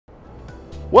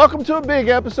Welcome to a big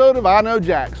episode of I Know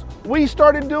Jax. We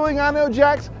started doing I Know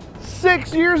Jax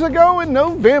 6 years ago in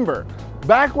November,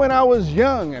 back when I was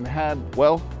young and had,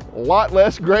 well, a lot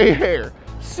less gray hair.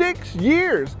 6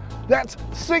 years. That's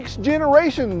 6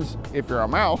 generations, if you're a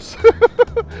mouse.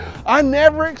 I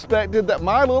never expected that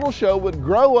my little show would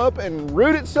grow up and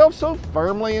root itself so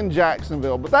firmly in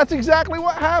Jacksonville, but that's exactly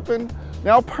what happened.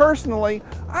 Now, personally,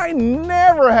 I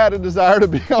never had a desire to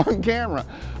be on camera.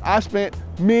 I spent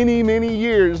many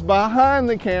years behind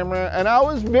the camera, and I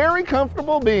was very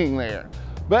comfortable being there.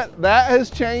 But that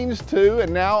has changed too,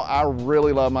 and now I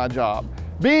really love my job.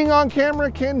 Being on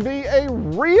camera can be a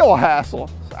real hassle.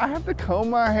 I have to comb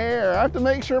my hair. I have to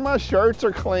make sure my shirts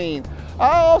are clean.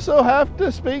 I also have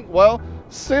to speak, well,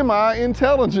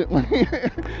 semi-intelligently,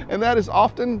 and that is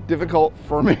often difficult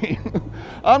for me.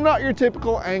 I'm not your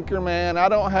typical anchor man. I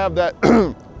don't have that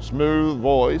smooth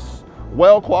voice,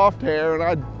 well-coiffed hair, and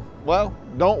I, well,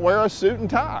 don't wear a suit and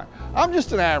tie. I'm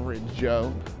just an average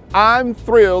Joe. I'm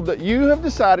thrilled that you have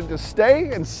decided to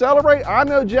stay and celebrate I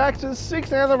Know Jax's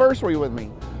 6th anniversary with me.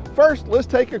 First, let's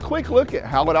take a quick look at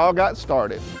how it all got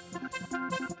started.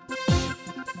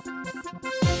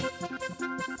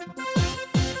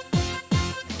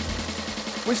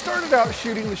 We started out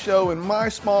shooting the show in my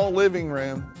small living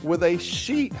room with a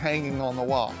sheet hanging on the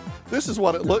wall. This is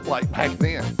what it looked like back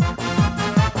then.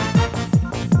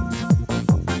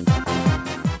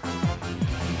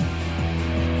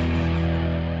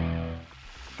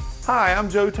 Hi, I'm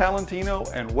Joe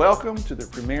Talentino, and welcome to the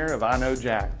premiere of I Know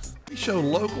Jax. We show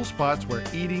local spots where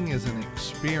eating is an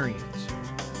experience.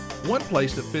 One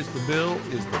place that fits the bill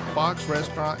is the Fox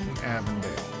Restaurant in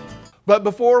Avondale. But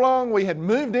before long, we had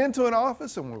moved into an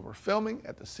office and we were filming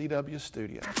at the CW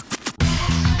studio.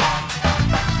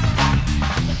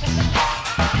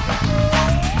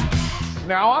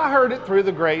 Now, I heard it through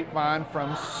the grapevine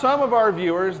from some of our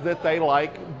viewers that they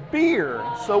like beer,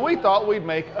 so we thought we'd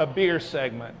make a beer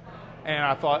segment. And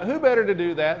I thought, who better to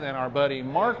do that than our buddy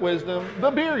Mark Wisdom, the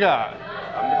beer guy.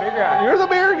 I'm the beer guy. You're the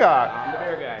beer guy. I'm the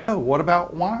beer guy. Oh, what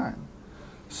about wine?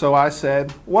 So I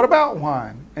said, what about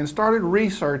wine? And started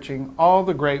researching all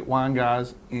the great wine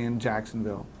guys in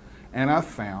Jacksonville. And I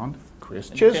found Chris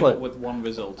Chislett. You came up with one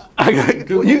result.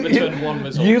 One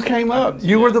result. You came up.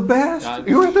 You were the best.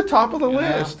 You were at the top of the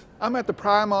list. I'm at the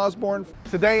Prime Osborne.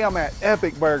 Today I'm at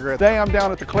Epic Burger. Today I'm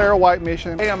down at the Clara White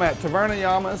Mission. Today I'm at Taverna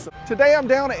Llamas. Today I'm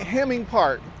down at Hemming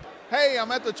Park. Hey,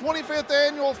 I'm at the 25th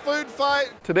Annual Food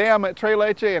Fight. Today I'm at Tres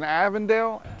Leche in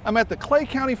Avondale. I'm at the Clay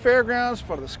County Fairgrounds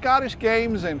for the Scottish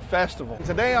Games and Festival.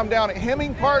 Today I'm down at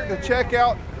Hemming Park to check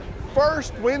out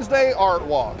First Wednesday Art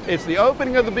Walk. It's the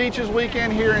opening of the beaches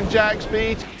weekend here in Jax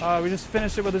Beach. We just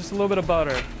finished it with just a little bit of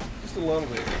butter. Just a little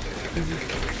bit.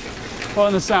 Well,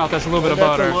 in the South, that's a little bit of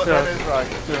butter. That is right.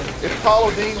 If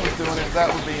Paulo Dean was doing it,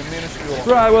 that would be a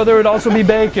minuscule. Right, well, there would also be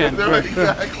bacon.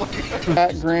 Exactly.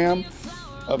 Pat Graham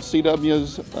of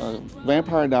CW's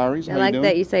Vampire Diaries. I like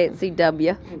that you say it's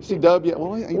CW. CW.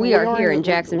 Well, we are here in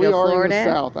Jacksonville, Florida. We are in the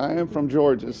South. I am from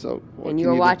Georgia, so. And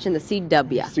you're watching the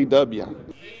CW. CW.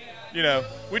 You know,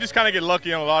 we just kind of get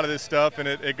lucky on a lot of this stuff, and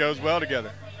it goes well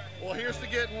together. Well, here's to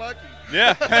getting lucky.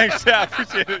 Yeah, thanks. Yeah, I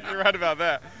appreciate it. You're right about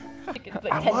that.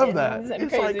 I love that. And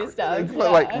it's crazy stuff. It's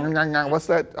like, what's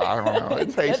that? I don't know.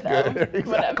 It tastes good.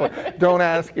 Exactly. Whatever. Don't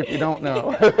ask if you don't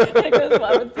know. It goes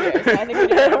well with beer, so I think we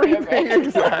did Everything,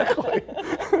 exactly.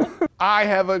 I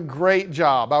have a great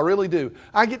job. I really do.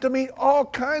 I get to meet all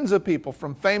kinds of people,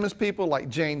 from famous people like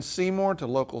Jane Seymour to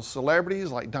local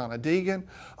celebrities like Donna Deegan.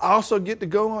 I also get to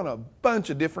go on a bunch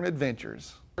of different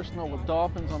adventures. Personal with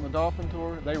dolphins on the dolphin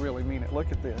tour, they really mean it.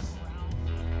 Look at this.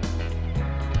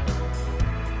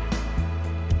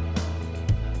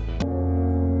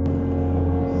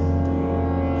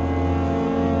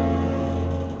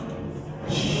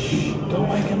 Don't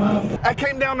wake him up. I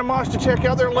came down to Moss to check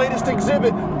out their latest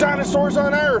exhibit, Dinosaurs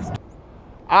Unearthed.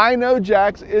 I Know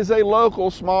Jax is a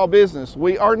local small business.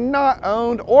 We are not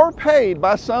owned or paid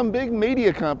by some big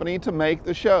media company to make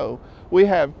the show. We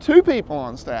have 2 people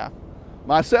on staff,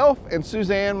 myself and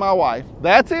Suzanne, my wife.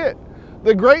 That's it.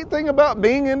 The great thing about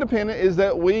being independent is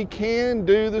that we can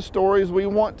do the stories we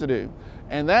want to do.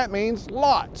 And that means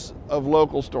lots of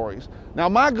local stories. Now,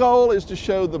 my goal is to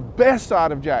show the best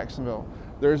side of Jacksonville.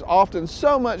 There's often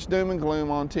so much doom and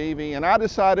gloom on TV, and I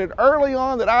decided early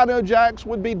on that I Know Jax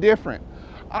would be different.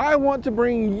 I want to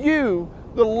bring you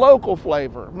the local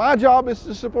flavor. My job is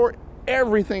to support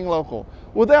everything local.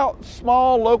 Without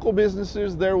small local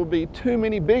businesses, there will be too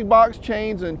many big box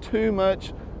chains and too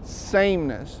much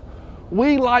sameness.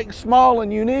 We like small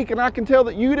and unique, and I can tell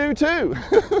that you do too.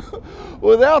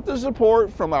 Without the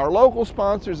support from our local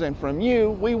sponsors and from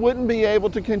you, we wouldn't be able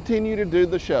to continue to do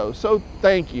the show. So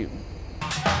thank you.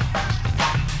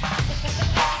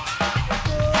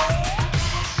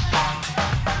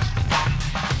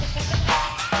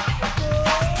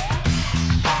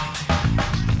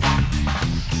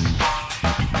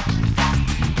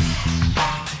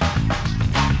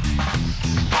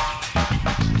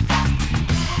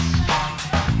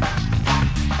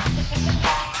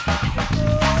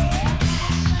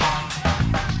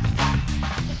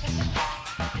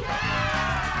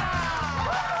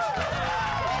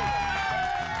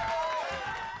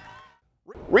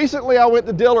 Recently, I went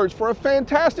to Dillard's for a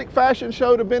fantastic fashion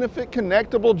show to benefit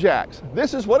Connectable Jax.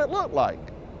 This is what it looked like.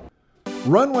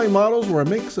 Runway models were a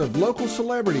mix of local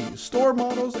celebrities, store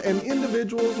models, and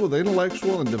individuals with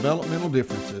intellectual and developmental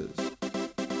differences.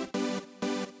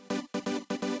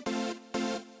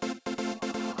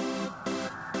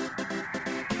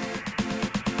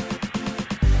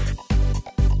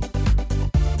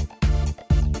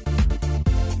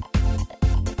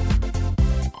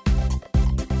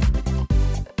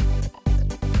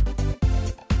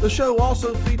 The show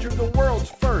also featured the world's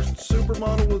first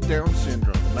supermodel with Down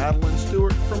syndrome, Madeline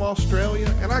Stuart from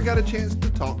Australia, and I got a chance to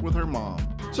talk with her mom.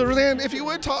 So Roseanne, if you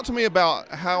would talk to me about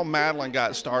how Madeline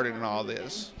got started in all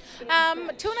this.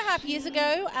 2.5 years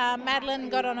ago, Madeline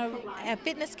got on a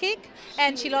fitness kick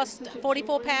and she lost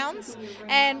 44 pounds.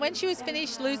 And when she was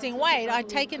finished losing weight, I'd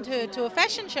taken her to a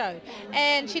fashion show.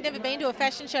 And she'd never been to a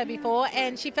fashion show before,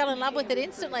 and she fell in love with it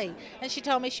instantly. And she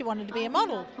told me she wanted to be a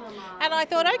model. And I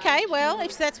thought, okay, well,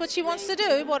 if that's what she wants to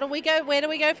do, where do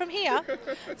we go from here?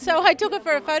 So I took her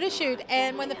for a photo shoot,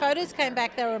 and when the photos came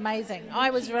back, they were amazing. I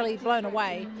was really blown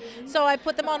away. So I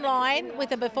put them online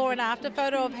with a before and after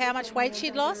photo of how much weight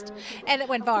she'd lost. And it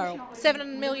went viral.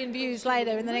 7 million views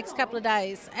later in the next couple of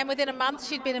days. And within a month,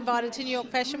 she'd been invited to New York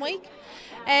Fashion Week.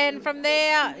 And from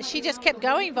there, she just kept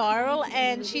going viral,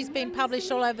 and she's been published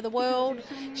all over the world.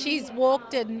 She's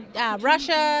walked in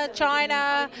Russia,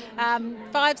 China,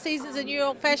 5 seasons in New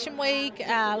York Fashion Week,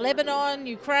 Lebanon,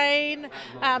 Ukraine,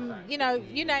 you know,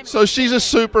 you name it. So she's a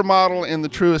supermodel in the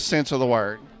truest sense of the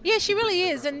word. Yeah, she really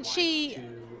is. And she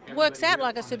works out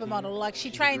like a supermodel. Like,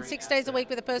 she trains 6 days a week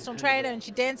with a personal trainer, and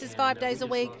she dances 5 days a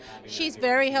week. She's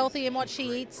very healthy in what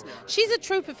she eats. She's a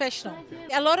true professional.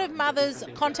 A lot of mothers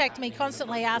contact me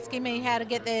constantly asking me how to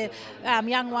get their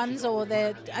young ones or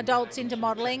their adults into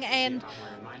modeling, and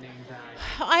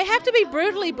I have to be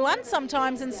brutally blunt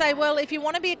sometimes and say, well, if you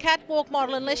want to be a catwalk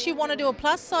model, unless you want to do a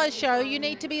plus size show, you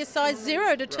need to be a size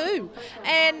 0 to 2.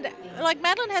 And like,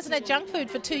 Madeline hasn't had junk food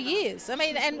for 2 years. I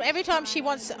mean, and every time she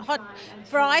wants hot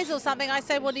fries or something, I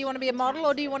say, well, do you want to be a model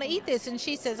or do you want to eat this? And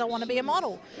she says, I want to be a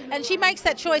model. And she makes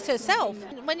that choice herself.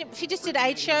 She just did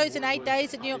 8 shows in 8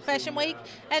 days at New York Fashion Week,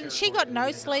 and she got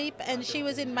no sleep, and she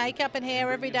was in makeup and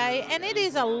hair every day, and it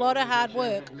is a lot of hard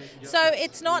work. So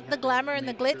it's not the glamour and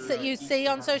the glitz that you see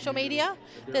on social media.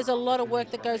 There's a lot of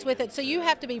work that goes with it, so you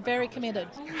have to be very committed.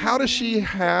 How does she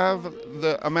have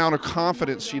the amount of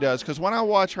confidence she does? Because when I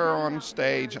watch her on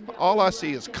stage, all I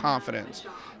see is confidence,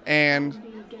 and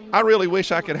I really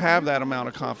wish I could have that amount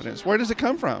of confidence. Where does it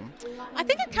come from? I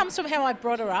think it comes from how I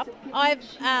brought her up.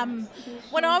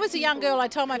 When I was a young girl, I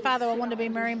told my father I wanted to be a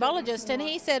marine biologist, and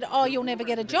he said, oh, you'll never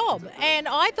get a job. And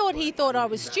I thought he thought I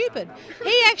was stupid.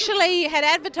 He actually had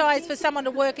advertised for someone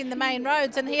to work in the main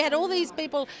roads, and he had all these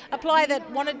people apply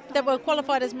that were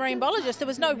qualified as marine biologists. There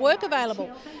was no work available.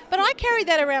 But I carried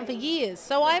that around for years.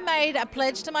 So I made a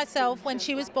pledge to myself when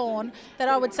she was born that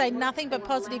I would say nothing but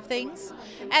positive things.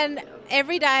 And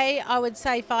every day I would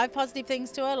say 5 positive things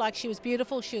to her, like she was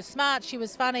beautiful, she was smart, she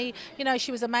was funny, you know,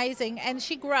 she was amazing. And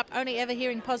she grew up only ever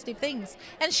hearing positive things.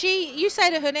 And you say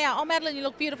to her now, oh, Madeline, you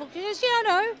look beautiful. She goes, yeah, I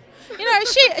know. You know,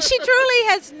 she truly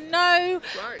has no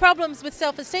problems with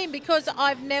self-esteem, because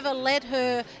I've never let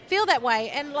her feel that way.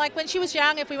 And like, when she was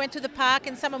young, if we went to the park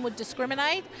and someone would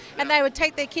discriminate and they would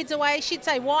take their kids away, she'd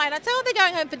say, why? And I'd say, oh, they're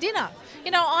going home for dinner.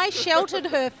 You know, I sheltered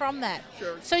her from that.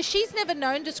 So she's never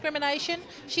known discrimination.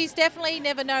 She's definitely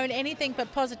never known anything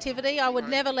but positivity. I would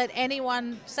never let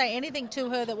anyone say anything to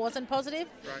her that wasn't positive.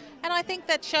 And I think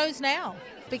that shows now,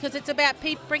 because it's about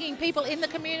bringing people in the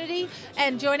community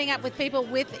and joining up with people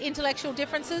with intellectual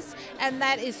differences, and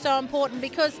that is so important,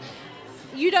 because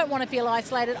you don't want to feel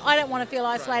isolated. I don't want to feel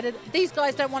isolated. These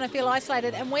guys don't want to feel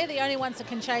isolated, and we're the only ones that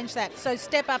can change that. So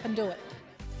step up and do it.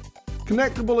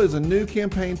 Connectable is a new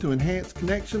campaign to enhance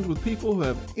connections with people who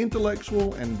have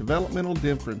intellectual and developmental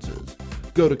differences.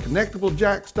 Go to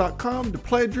connectablejax.com to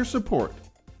pledge your support.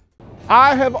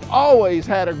 I have always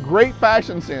had a great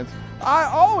fashion sense, I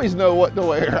always know what to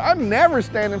wear. I never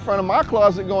stand in front of my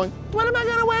closet going, what am I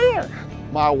gonna wear?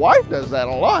 My wife does that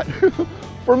a lot.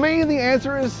 For me, the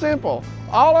answer is simple.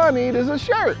 All I need is a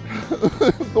shirt.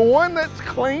 The one that's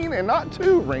clean and not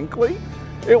too wrinkly.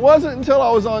 It wasn't until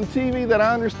I was on TV that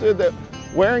I understood that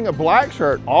wearing a black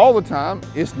shirt all the time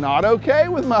is not okay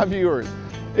with my viewers.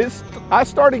 I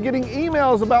started getting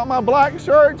emails about my black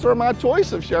shirts or my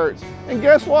choice of shirts. And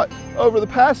guess what? Over the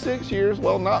past 6 years,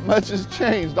 well, not much has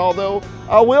changed, although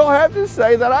I will have to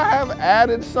say that I have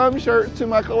added some shirts to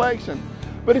my collection.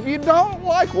 But if you don't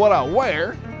like what I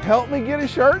wear, help me get a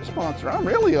shirt sponsor. I'm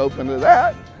really open to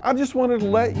that. I just wanted to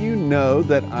let you know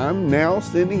that I'm now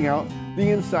sending out the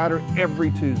Insider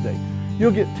every Tuesday.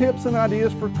 You'll get tips and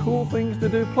ideas for cool things to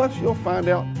do, plus you'll find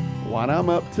out what I'm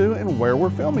up to and where we're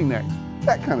filming next.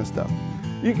 That kind of stuff.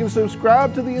 You can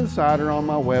subscribe to the Insider on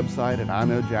my website at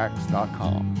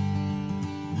iknowjax.com.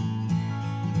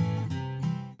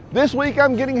 This week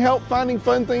I'm getting help finding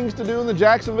fun things to do in the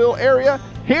Jacksonville area.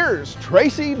 Here's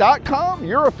Tracy Dot Com,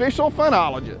 your official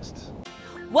funologist.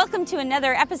 Welcome to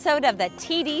another episode of the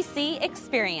TDC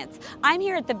Experience. I'm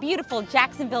here at the beautiful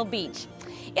Jacksonville Beach.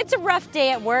 It's a rough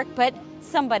day at work, but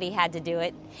somebody had to do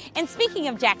it. And speaking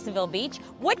of Jacksonville Beach,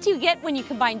 what do you get when you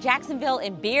combine Jacksonville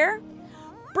and beer?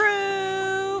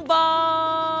 Brew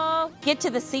Ball! Get to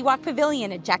the Seawalk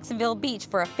Pavilion at Jacksonville Beach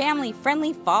for a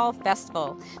family-friendly fall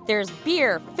festival. There's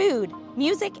beer, food,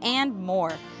 music, and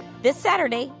more. This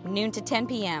Saturday, noon to 10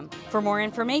 p.m. For more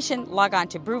information, log on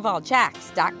to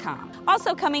brewvaljax.com.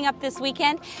 Also coming up this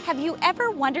weekend, have you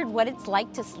ever wondered what it's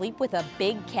like to sleep with a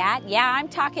big cat? Yeah, I'm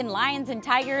talking lions and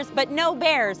tigers, but no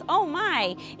bears. Oh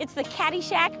my! It's the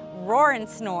Caddyshack Roar and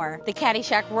Snore. The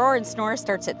Caddyshack Roar and Snore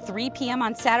starts at 3 p.m.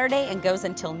 on Saturday and goes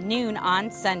until noon on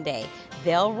Sunday.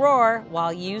 They'll roar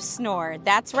while you snore.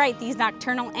 That's right, these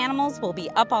nocturnal animals will be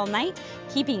up all night,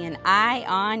 keeping an eye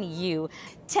on you.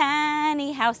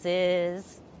 Tiny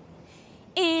houses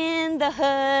in the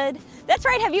hood. That's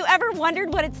right, have you ever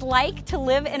wondered what it's like to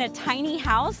live in a tiny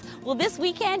house? Well, this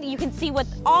weekend you can see what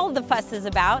all the fuss is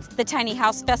about. The Tiny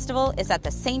House Festival is at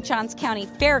the St. Johns County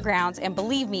Fairgrounds, and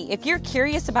believe me, if you're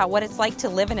curious about what it's like to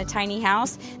live in a tiny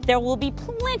house, there will be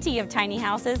plenty of tiny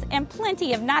houses and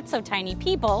plenty of not so tiny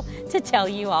people to tell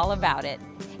you all about it.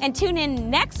 And tune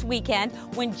in next weekend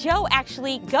when Joe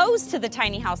actually goes to the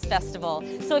Tiny House Festival.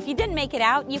 So if you didn't make it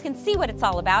out, you can see what it's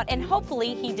all about, and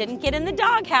hopefully he didn't get in the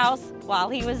doghouse while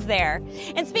he was there.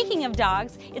 And speaking of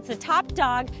dogs, it's the Top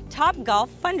Dog, Top Golf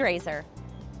fundraiser.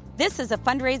 This is a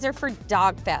fundraiser for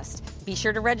Dog Fest. Be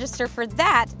sure to register for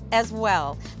that as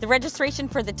well. The registration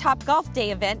for the Top Golf Day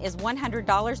event is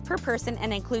 $100 per person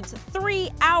and includes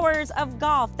 3 hours of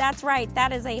golf. That's right,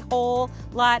 that is a whole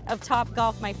lot of top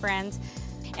golf, my friends.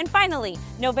 And finally,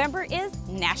 November is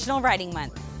National Writing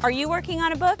Month. Are you working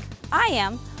on a book? I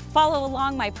am. Follow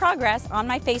along my progress on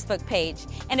my Facebook page.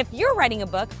 And if you're writing a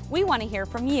book, we want to hear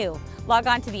from you. Log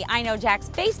on to the I Know Jax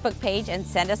Facebook page and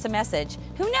send us a message.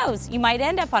 Who knows, you might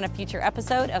end up on a future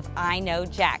episode of I Know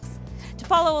Jax. To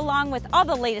follow along with all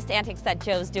the latest antics that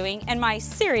Joe's doing and my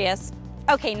serious,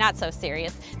 okay, not so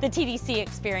serious, the TDC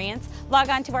Experience, log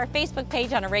on to our Facebook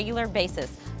page on a regular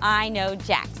basis. I Know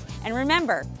Jax. And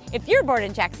remember, if you're bored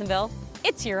in Jacksonville,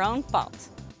 it's your own fault.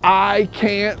 I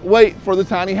can't wait for the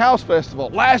Tiny House Festival.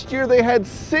 Last year they had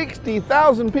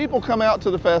 60,000 people come out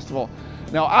to the festival.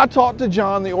 Now I talked to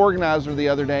John, the organizer, the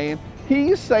other day, and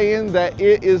he's saying that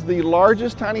it is the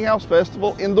largest tiny house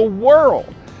festival in the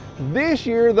world. This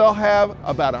year they'll have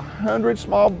about 100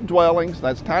 small dwellings,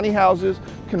 that's tiny houses,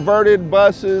 converted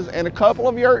buses, and a couple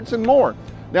of yurts and more.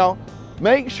 Now,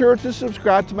 make sure to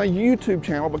subscribe to my YouTube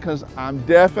channel because I'm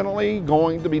definitely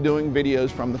going to be doing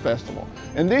videos from the festival.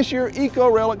 And this year,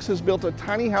 Eco Relics has built a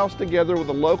tiny house together with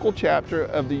a local chapter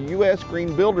of the U.S.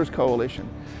 Green Builders Coalition.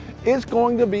 It's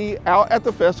going to be out at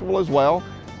the festival as well.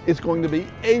 It's going to be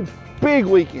a big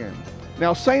weekend.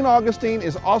 Now, St. Augustine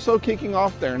is also kicking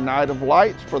off their Night of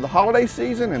Lights for the holiday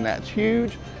season, and that's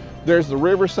huge. There's the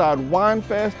Riverside Wine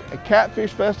Fest, a catfish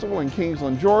festival in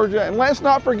Kingsland, Georgia, and let's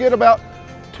not forget about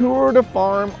Tour de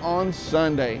Farm on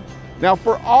Sunday. Now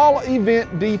for all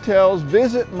event details,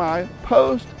 visit my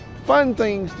post, Fun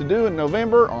Things to Do in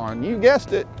November on, you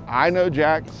guessed it,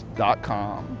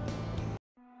 iknowjax.com.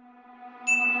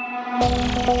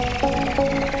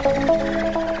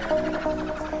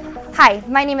 Hi,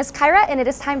 my name is Kyra and it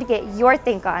is time to get your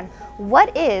think on.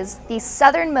 What is the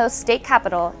southernmost state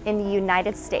capital in the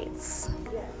United States?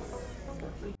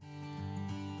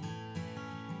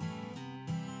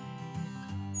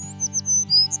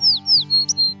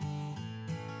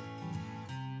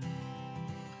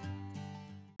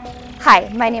 Hi,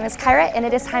 my name is Kyra, and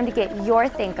it is time to get your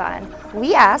think on.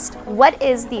 We asked, what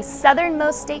is the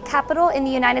southernmost state capital in the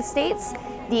United States?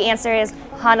 The answer is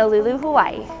Honolulu,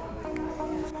 Hawaii.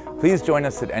 Please join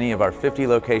us at any of our 50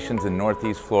 locations in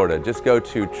Northeast Florida. Just go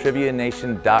to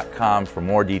trivianation.com for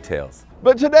more details.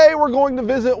 But today we're going to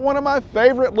visit one of my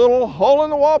favorite little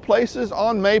hole-in-the-wall places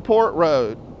on Mayport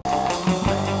Road.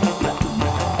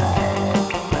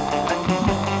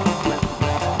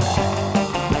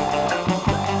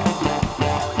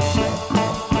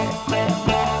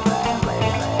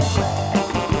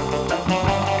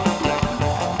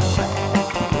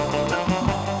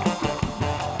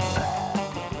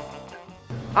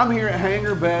 I'm here at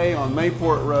Hangar Bay on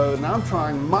Mayport Road, and I'm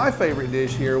trying my favorite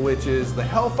dish here, which is the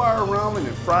Hellfire Ramen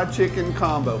and fried chicken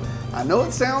combo. I know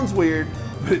it sounds weird,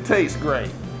 but it tastes great.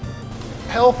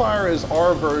 Hellfire is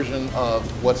our version of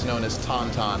what's known as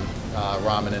Tantan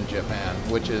ramen in Japan,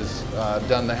 which is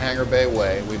done the Hangar Bay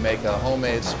way. We make a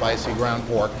homemade spicy ground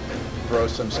pork, throw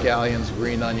some scallions,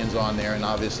 green onions on there, and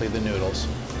obviously the noodles.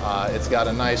 It's got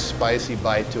a nice spicy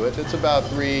bite to it. It's about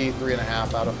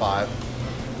 3.5 out of 5.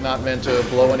 Not meant to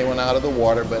blow anyone out of the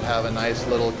water, but have a nice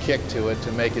little kick to it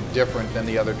to make it different than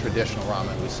the other traditional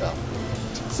ramen we sell.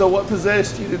 So what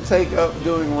possessed you to take up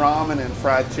doing ramen and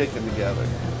fried chicken together?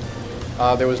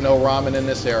 There was no ramen in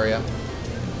this area.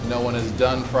 No one has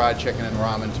done fried chicken and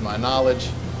ramen to my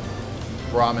knowledge.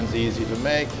 Ramen's easy to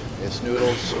make. It's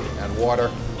noodles and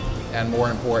water. And more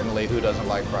importantly, who doesn't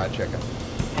like fried chicken?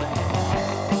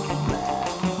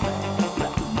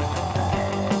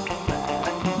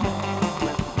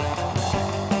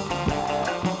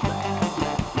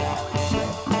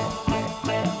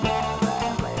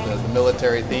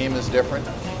 Military theme is different.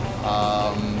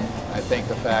 I think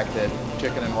the fact that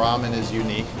chicken and ramen is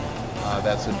unique,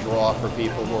 that's a draw for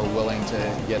people who are willing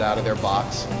to get out of their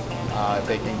box. If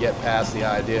they can get past the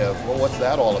idea of, well, what's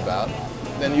that all about?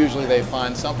 Then usually they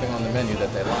find something on the menu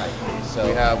that they like. So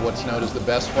we have what's known as the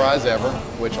best fries ever,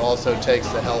 which also takes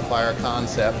the Hellfire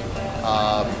concept,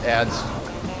 adds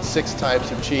 6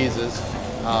 types of cheeses,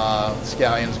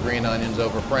 scallions, green onions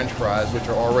over French fries, which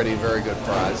are already very good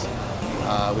fries.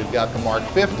 We've got the Mark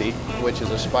 50, which is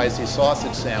a spicy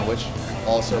sausage sandwich,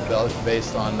 also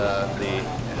based on the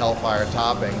Hellfire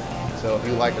topping. So if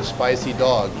you like a spicy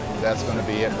dog, that's going to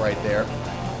be it right there.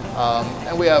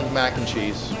 And we have mac and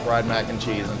cheese, fried mac and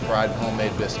cheese, and fried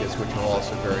homemade biscuits, which are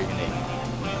also very unique.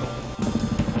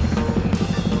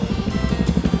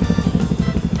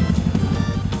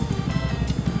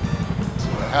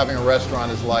 Having a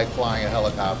restaurant is like flying a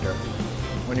helicopter.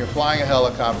 When you're flying a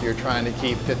helicopter, you're trying to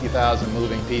keep 50,000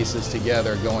 moving pieces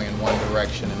together going in one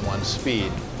direction and one speed.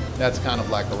 That's kind of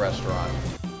like a restaurant.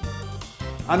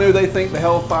 I know they think the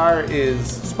Hellfire is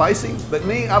spicy, but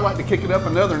me, I like to kick it up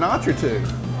another notch or two.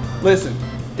 Listen,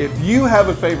 if you have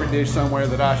a favorite dish somewhere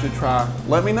that I should try,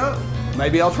 let me know.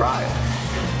 Maybe I'll try it.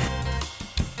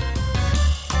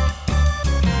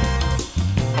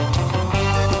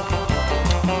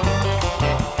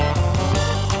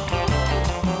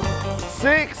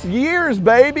 Six years,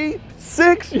 baby,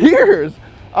 6 years.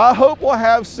 I hope we'll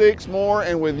have 6 more,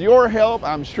 and with your help,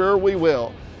 I'm sure we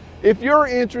will. If you're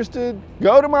interested,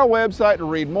 go to my website to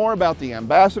read more about the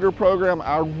Ambassador Program.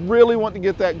 I really want to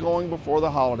get that going before the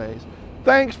holidays.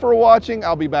 Thanks for watching.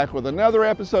 I'll be back with another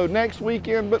episode next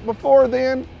weekend, but before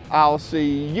then, I'll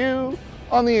see you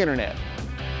on the internet.